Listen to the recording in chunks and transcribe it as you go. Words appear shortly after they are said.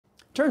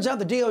Turns out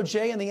the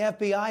DOJ and the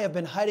FBI have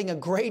been hiding a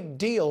great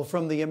deal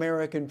from the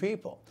American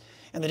people.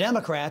 And the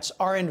Democrats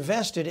are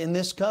invested in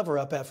this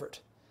cover-up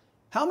effort.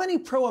 How many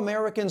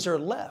pro-Americans are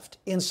left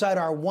inside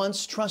our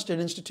once trusted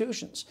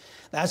institutions?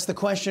 That's the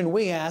question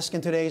we ask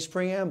in today's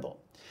preamble.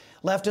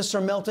 Leftists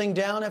are melting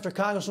down after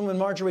Congresswoman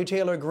Marjorie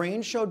Taylor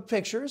Greene showed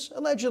pictures,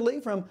 allegedly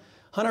from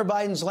Hunter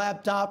Biden's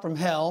laptop from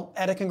hell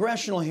at a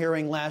congressional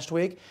hearing last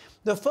week.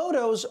 The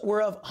photos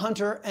were of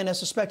Hunter and a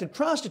suspected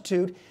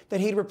prostitute that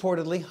he'd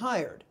reportedly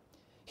hired.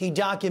 He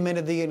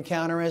documented the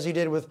encounter, as he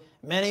did with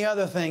many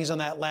other things on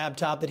that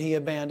laptop that he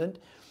abandoned.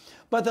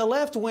 But the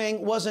left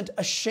wing wasn't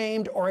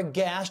ashamed or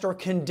aghast or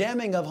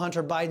condemning of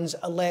Hunter Biden's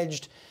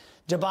alleged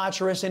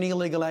debaucherous and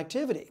illegal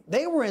activity.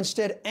 They were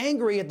instead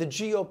angry at the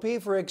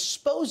GOP for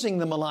exposing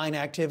the malign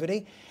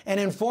activity and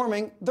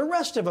informing the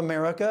rest of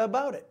America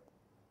about it.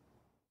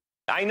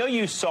 I know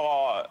you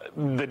saw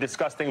the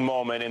disgusting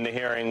moment in the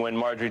hearing when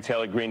Marjorie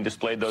Taylor Greene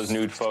displayed those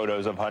nude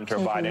photos of Hunter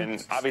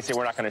Biden. Obviously,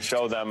 we're not going to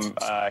show them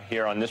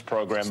here on this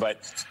program,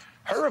 but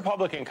her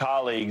Republican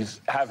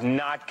colleagues have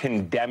not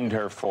condemned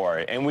her for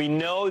it. And we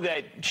know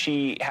that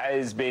she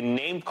has been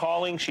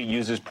name-calling. She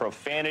uses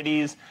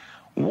profanities.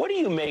 What do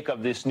you make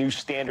of this new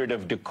standard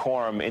of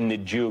decorum in the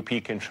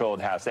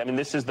GOP-controlled House? I mean,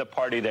 this is the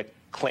party that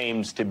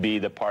claims to be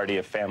the party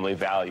of family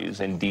values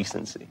and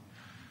decency.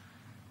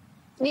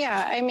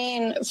 Yeah, I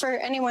mean, for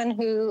anyone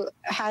who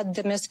had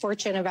the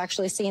misfortune of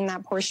actually seeing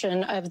that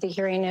portion of the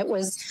hearing, it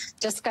was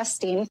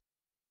disgusting.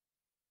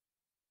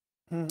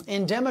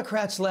 In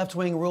Democrats'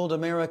 left-wing ruled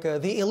America,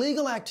 the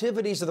illegal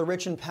activities of the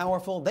rich and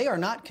powerful, they are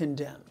not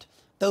condemned.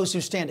 Those who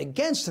stand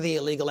against the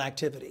illegal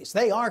activities,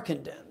 they are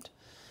condemned.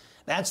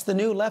 That's the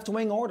new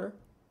left-wing order.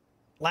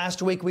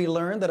 Last week, we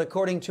learned that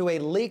according to a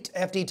leaked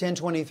FD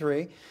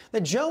 1023,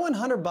 that Joe and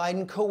Hunter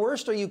Biden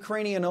coerced a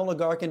Ukrainian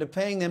oligarch into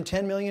paying them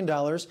 $10 million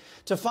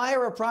to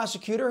fire a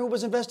prosecutor who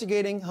was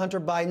investigating Hunter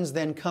Biden's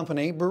then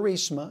company,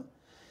 Burisma.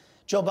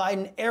 Joe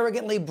Biden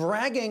arrogantly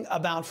bragging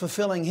about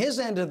fulfilling his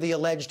end of the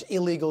alleged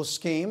illegal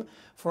scheme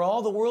for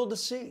all the world to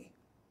see.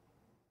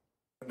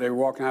 They were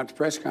walking out to the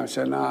press conference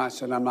and said, no, I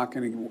said, I'm not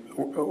going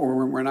to,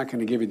 we're not going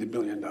to give you the $1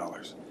 billion.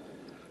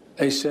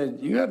 They said,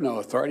 you have no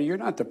authority. You're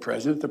not the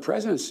president. The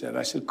president said.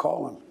 I said,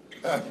 call him.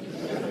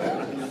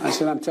 I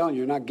said, I'm telling you,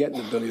 you're not getting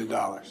the $1 billion.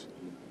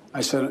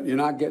 I said, you're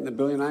not getting the $1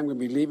 billion. I'm going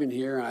to be leaving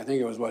here. And I think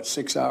it was, what,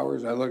 6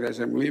 hours? I looked, I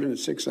said, I'm leaving in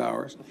 6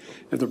 hours.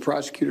 If the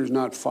prosecutor's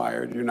not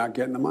fired, you're not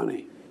getting the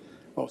money.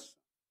 Well,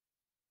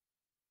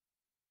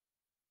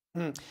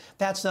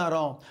 That's not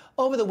all.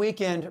 Over the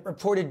weekend,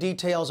 reported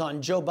details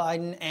on Joe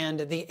Biden and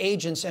the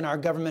agents in our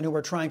government who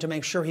were trying to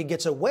make sure he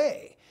gets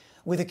away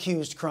with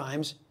accused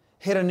crimes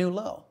hit a new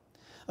low.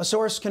 A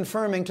source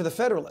confirming to The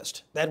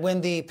Federalist that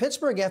when the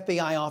Pittsburgh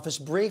FBI office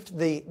briefed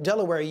the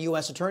Delaware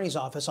U.S. Attorney's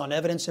Office on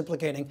evidence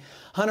implicating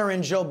Hunter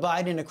and Joe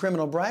Biden in a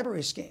criminal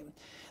bribery scheme,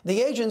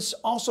 the agents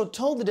also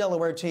told the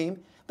Delaware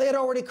team they had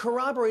already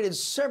corroborated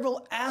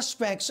several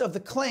aspects of the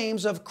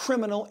claims of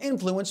criminal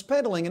influence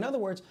peddling. In other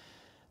words,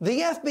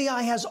 the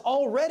FBI has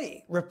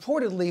already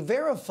reportedly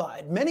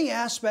verified many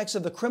aspects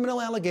of the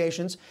criminal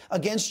allegations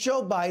against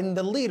Joe Biden,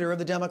 the leader of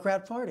the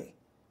Democrat Party.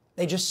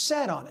 They just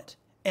sat on it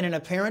in an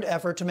apparent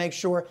effort to make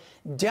sure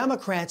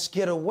Democrats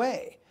get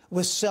away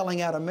with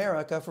selling out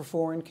America for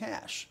foreign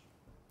cash.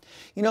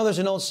 You know, there's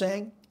an old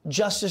saying,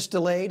 justice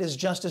delayed is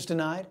justice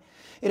denied.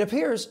 It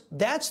appears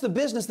that's the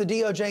business the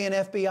DOJ and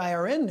FBI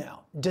are in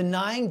now,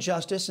 denying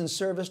justice in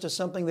service to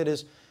something that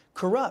is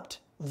corrupt,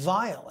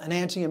 vile, and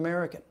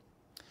anti-American.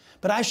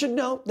 But I should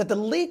note that the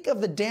leak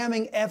of the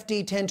damning FD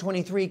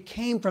 1023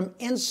 came from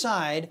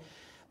inside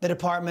the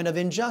Department of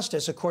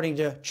Injustice, according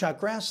to Chuck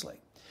Grassley.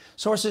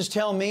 Sources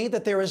tell me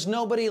that there is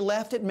nobody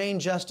left at Main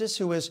Justice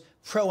who is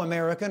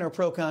pro-American or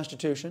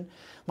pro-Constitution.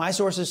 My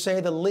sources say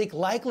the leak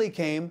likely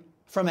came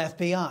from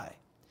FBI.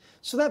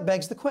 So that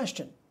begs the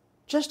question,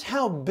 just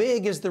how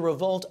big is the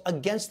revolt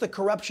against the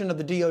corruption of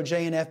the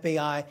DOJ and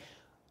FBI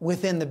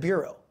within the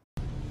Bureau?